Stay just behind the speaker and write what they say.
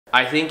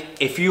I think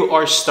if you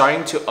are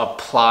starting to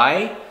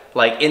apply,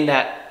 like in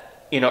that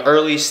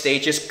early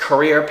stages,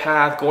 career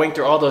path, going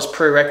through all those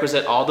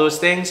prerequisites, all those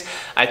things,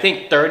 I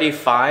think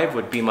 35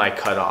 would be my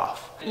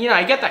cutoff.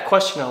 I get that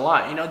question a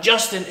lot.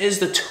 Justin, is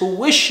the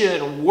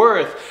tuition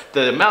worth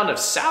the amount of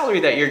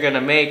salary that you're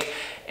gonna make?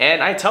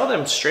 And I tell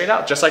them straight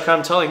out, just like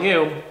I'm telling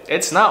you,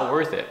 it's not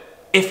worth it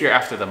if you're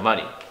after the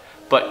money.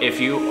 But if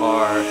you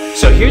are,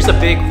 so here's the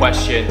big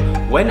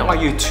question: when are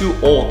you too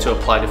old to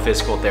apply to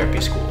physical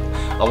therapy school?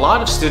 A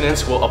lot of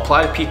students will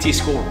apply to PT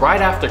school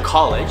right after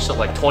college, so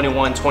like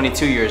 21,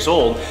 22 years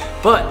old,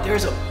 but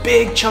there's a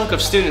big chunk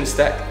of students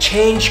that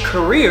change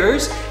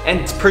careers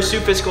and pursue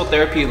physical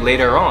therapy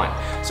later on.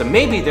 So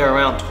maybe they're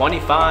around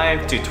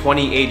 25 to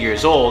 28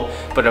 years old,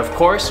 but of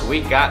course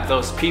we got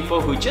those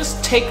people who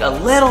just take a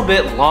little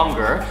bit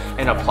longer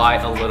and apply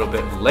a little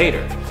bit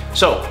later.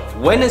 So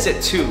when is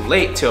it too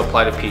late to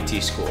apply to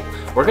PT school?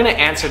 We're gonna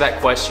answer that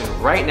question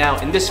right now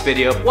in this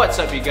video. What's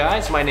up, you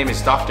guys? My name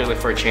is Dr. Lee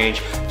for a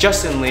Change,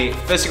 Justin Lee,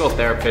 physical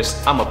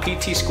therapist. I'm a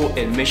PT school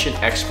admission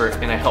expert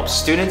and I help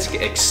students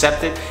get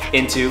accepted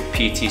into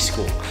PT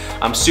school.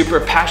 I'm super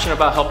passionate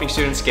about helping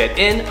students get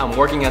in. I'm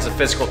working as a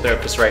physical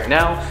therapist right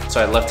now,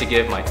 so I'd love to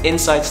give my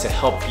insights to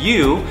help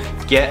you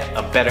get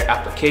a better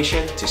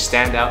application to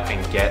stand out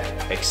and get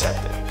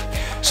accepted.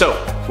 So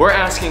we're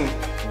asking,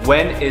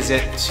 when is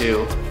it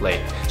too late?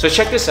 So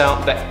check this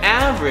out,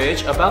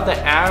 about the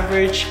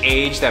average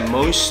age that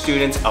most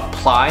students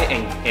apply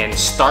and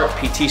start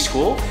PT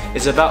school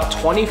is about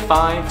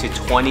 25 to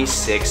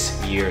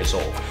 26 years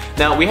old.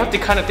 Now we have to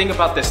kind of think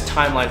about this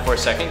timeline for a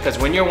second, because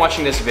when you're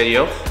watching this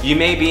video, you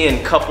may be in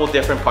a couple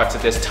different parts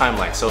of this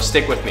timeline, so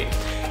stick with me.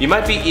 You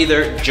might be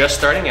either just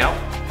starting out,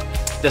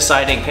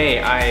 deciding,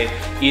 hey, I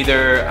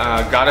either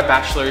got a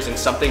bachelor's in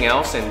something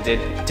else and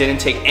didn't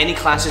take any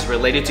classes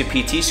related to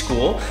PT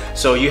school,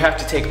 so you have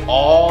to take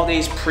all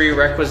these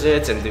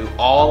prerequisites and do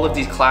all of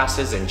these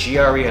classes and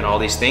GRE and all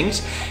these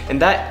things,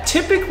 and that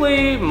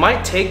typically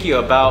might take you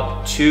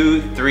about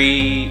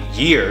 2-3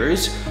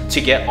 years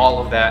to get all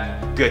of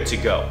that good to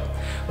go.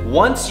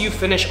 Once you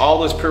finish all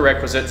those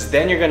prerequisites,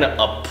 then you're gonna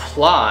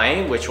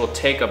apply, which will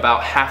take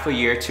about half a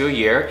year to a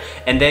year,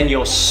 and then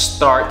you'll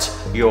start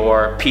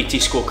your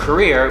PT school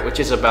career, which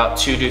is about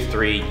 2 to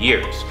 3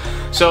 years.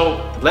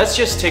 So let's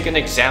just take an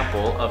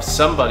example of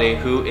somebody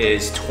who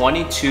is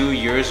 22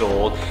 years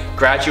old,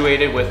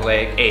 graduated with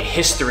like a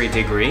history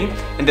degree,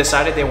 and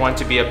decided they want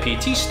to be a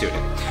PT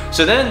student.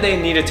 So then they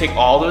need to take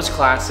all those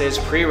classes,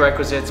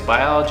 prerequisites,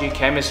 biology,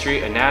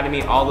 chemistry,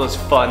 anatomy, all those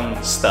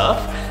fun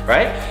stuff,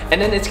 right? And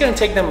then it's gonna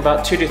take them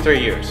about 2 to 3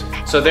 years.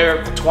 So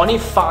they're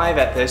 25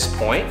 at this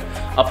point,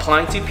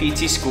 applying to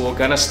PT school,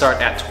 gonna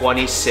start at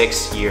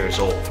 26 years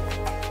old.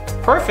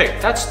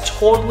 Perfect, that's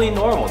totally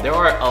normal. There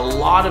are a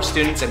lot of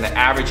students in the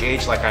average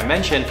age, like I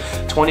mentioned,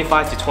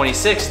 25 to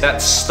 26,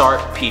 that start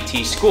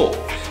PT school.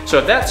 So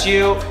if that's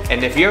you,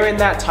 and if you're in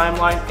that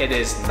timeline, it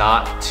is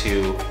not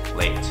too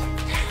late.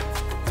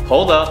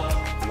 Hold up,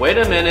 wait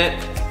a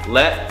minute,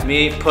 let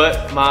me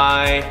put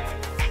my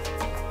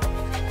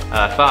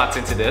thoughts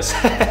into this.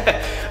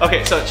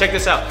 Okay, so check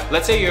this out.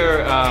 Let's say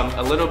you're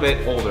a little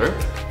bit older.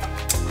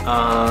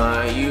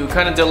 You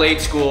kind of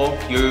delayed school,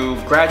 you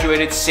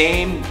graduated,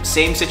 same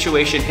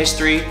situation,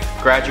 history,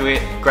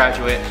 graduate,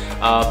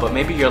 but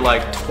maybe you're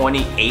like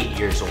 28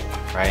 years old,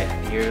 right?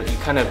 You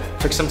kind of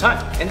took some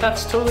time, and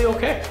that's totally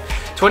okay.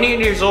 28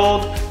 years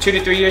old, 2 to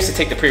 3 years to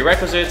take the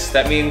prerequisites.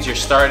 That means you're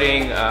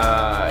starting,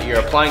 you're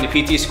applying to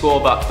PT school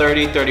about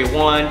 30,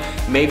 31,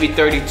 maybe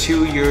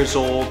 32 years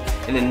old.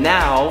 And then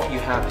now you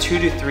have 2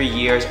 to 3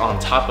 years on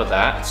top of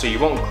that. So you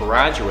won't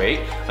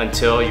graduate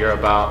until you're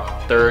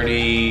about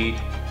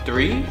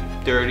 33,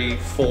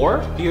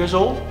 34 years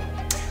old,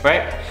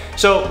 right?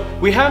 So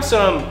we have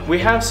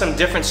some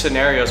different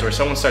scenarios where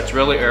someone starts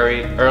really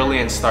early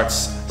and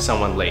starts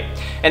someone late.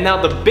 And now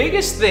the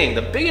biggest thing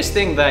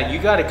that you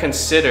got to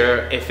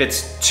consider if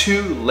it's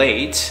too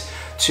late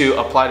to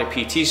apply to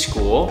PT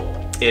school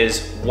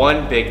is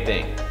one big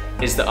thing,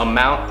 is the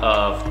amount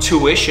of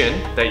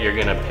tuition that you're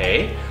gonna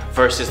pay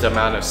versus the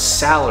amount of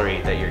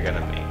salary that you're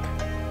gonna make.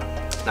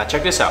 Now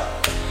check this out.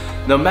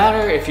 No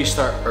matter if you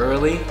start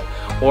early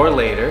or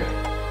later,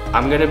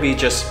 I'm gonna be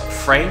just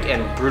frank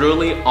and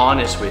brutally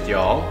honest with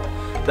y'all.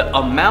 The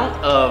amount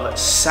of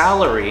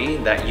salary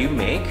that you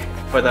make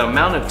for the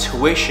amount of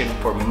tuition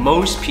for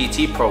most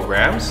PT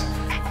programs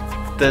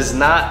does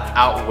not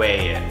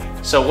outweigh it.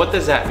 So what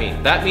does that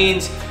mean? That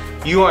means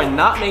you are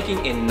not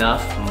making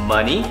enough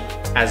money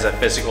as a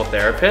physical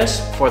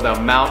therapist for the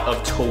amount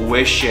of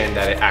tuition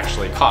that it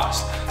actually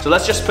costs. So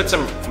let's just put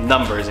some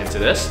numbers into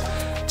this.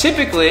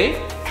 Typically,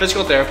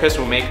 physical therapists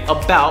will make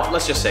about,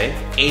 let's just say,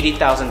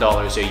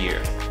 $80,000 a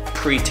year,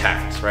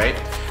 pre-tax, right?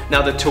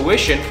 Now the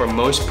tuition for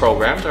most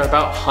programs are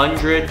about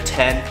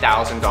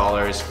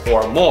 $110,000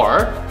 or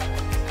more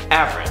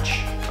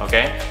average,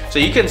 okay? So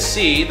you can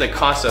see the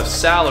cost of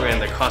salary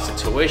and the cost of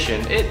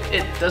tuition,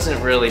 it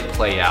doesn't really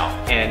play out.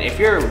 And if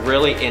you're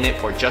really in it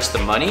for just the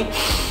money,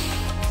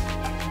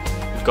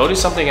 go do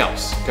something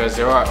else, because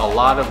there are a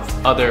lot of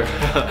other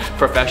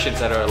professions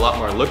that are a lot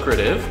more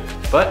lucrative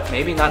but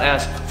maybe not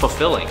as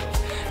fulfilling.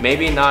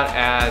 Maybe not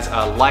as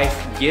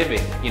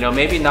life-giving,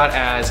 maybe not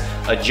as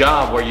a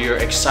job where you're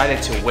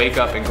excited to wake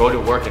up and go to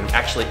work and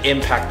actually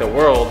impact the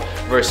world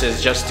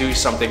versus just do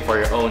something for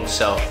your own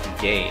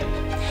self-gain.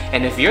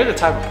 And if you're the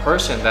type of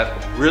person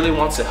that really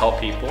wants to help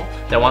people,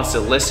 that wants to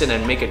listen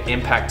and make an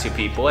impact to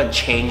people and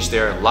change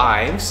their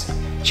lives,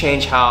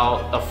 change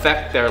how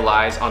affect their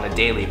lives on a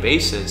daily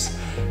basis,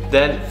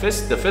 then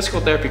the physical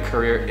therapy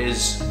career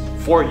is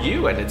for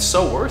you and it's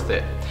so worth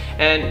it.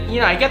 And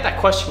I get that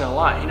question a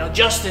lot,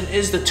 Justin,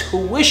 is the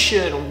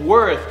tuition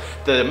worth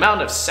the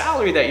amount of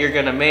salary that you're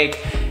gonna make?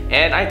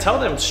 And I tell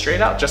them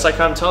straight out, just like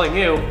I'm telling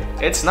you,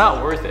 it's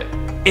not worth it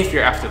if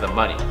you're after the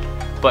money.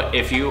 But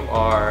if you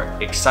are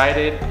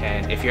excited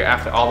and if you're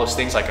after all those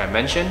things like I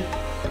mentioned,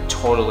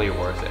 totally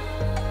worth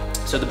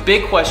it. So the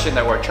big question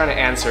that we're trying to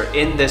answer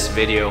in this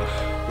video,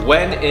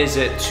 when is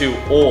it too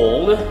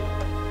old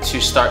to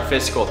start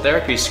physical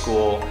therapy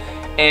school?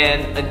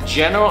 And a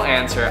general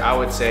answer I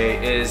would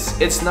say is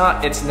it's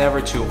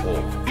never too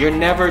old. You're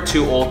never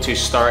too old to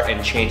start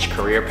and change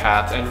career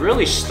paths and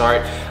really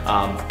start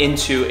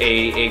into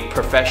a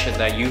profession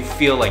that you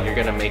feel like you're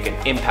gonna make an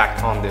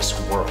impact on this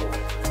world,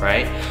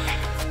 right?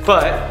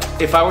 But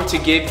if I were to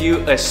give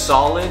you a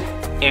solid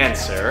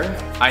answer,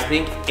 I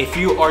think if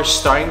you are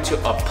starting to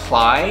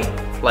apply,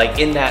 like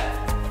in that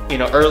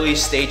early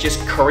stages,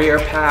 career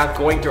path,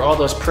 going through all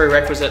those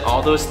prerequisites,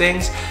 all those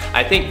things,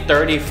 I think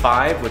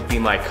 35 would be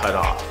my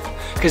cutoff.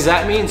 Because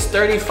that means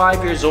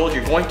 35 years old,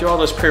 you're going through all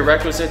those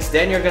prerequisites,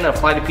 then you're gonna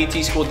apply to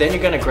PT school, then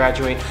you're gonna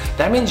graduate.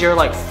 That means you're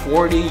like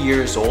 40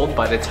 years old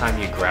by the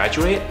time you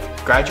graduate.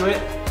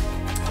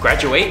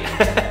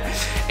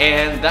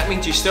 And that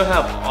means you still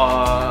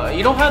have,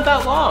 you don't have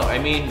that long. I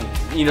mean,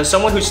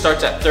 someone who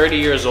starts at 30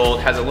 years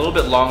old has a little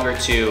bit longer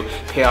to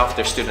pay off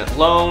their student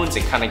loans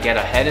and kind of get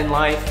ahead in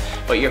life.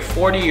 But you're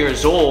 40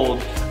 years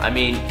old, I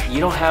mean, you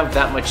don't have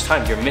that much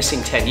time. You're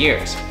missing 10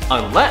 years.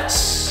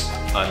 Unless,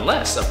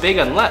 a big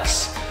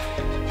unless,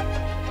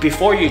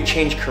 before you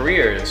change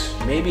careers,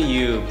 maybe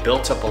you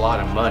built up a lot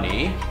of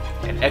money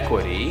and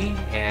equity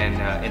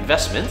and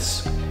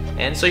investments,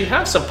 and so you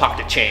have some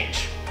pocket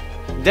change.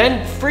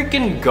 Then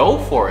freaking go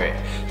for it.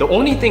 The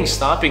only thing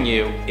stopping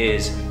you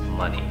is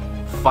money,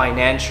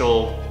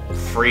 financial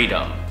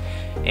freedom.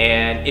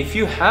 And if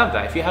you have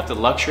that, if you have the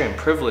luxury and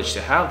privilege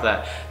to have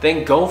that,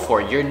 then go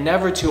for it. You're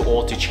never too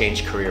old to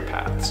change career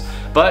paths.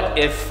 But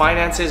if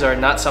finances are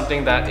not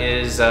something that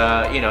is,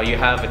 you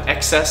have an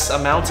excess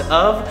amount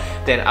of,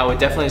 then I would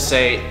definitely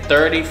say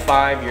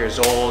 35 years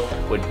old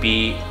would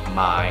be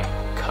my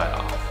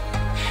cutoff.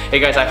 Hey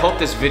guys, I hope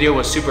this video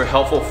was super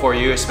helpful for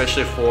you,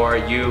 especially for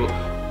you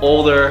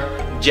older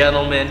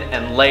gentlemen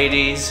and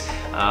ladies.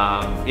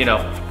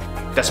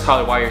 That's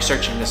probably why you're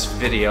searching this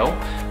video.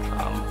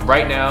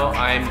 Right now,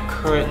 I'm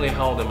currently,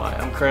 how old am I?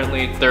 I'm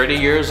currently 30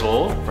 years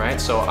old, right?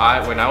 So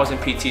when I was in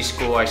PT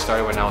school, I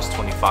started when I was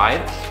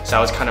 25. So I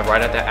was kind of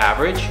right at the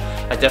average.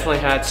 I definitely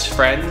had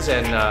friends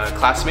and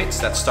classmates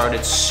that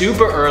started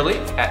super early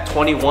at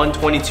 21,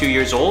 22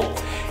 years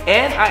old.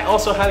 And I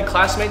also had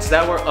classmates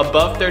that were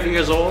above 30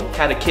 years old,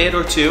 had a kid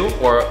or two,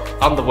 or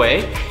on the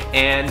way,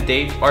 and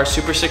they are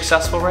super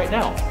successful right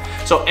now.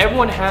 So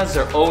everyone has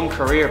their own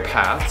career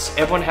paths,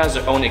 everyone has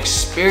their own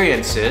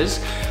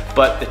experiences,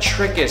 but the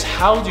trick is,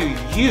 how do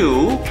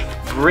you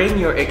bring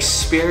your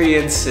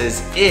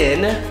experiences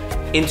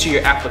into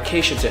your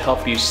application to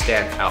help you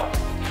stand out?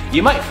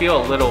 You might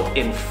feel a little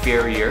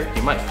inferior,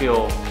 you might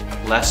feel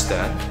less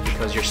than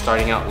because you're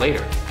starting out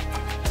later.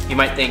 You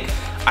might think,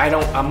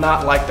 I'm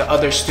not like the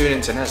other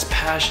students and as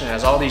passionate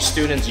as all these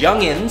students,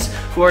 youngins,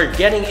 who are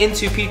getting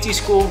into PT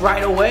school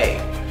right away.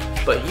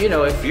 But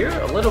if you're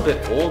a little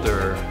bit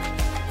older,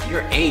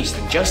 you're aged,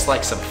 and just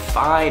like some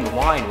fine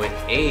wine with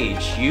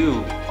age,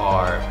 you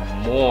are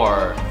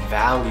more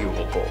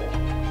valuable,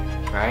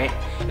 right?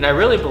 And I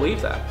really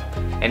believe that.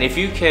 And if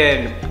you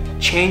can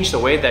change the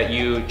way that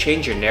you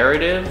change your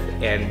narrative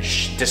and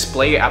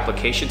display your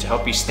application to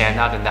help you stand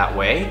out in that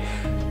way,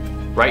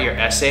 write your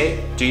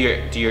essay, do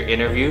your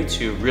interview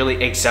to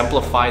really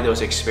exemplify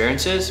those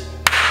experiences,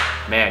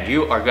 man,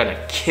 you are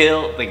gonna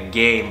kill the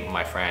game,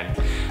 my friend.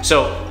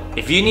 So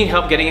if you need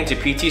help getting into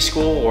PT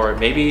school, or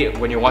maybe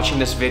when you're watching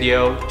this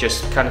video,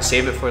 just kind of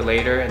save it for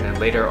later, and then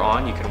later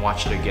on you can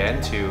watch it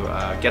again to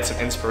get some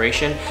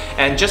inspiration.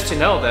 And just to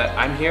know that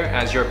I'm here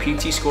as your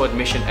PT school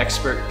admission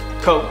expert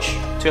coach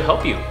to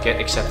help you get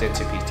accepted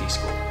into PT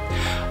school.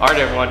 All right,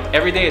 everyone,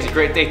 every day is a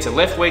great day to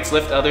lift weights,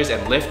 lift others,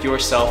 and lift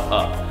yourself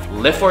up.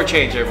 Lift for a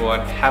change,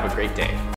 everyone. Have a great day.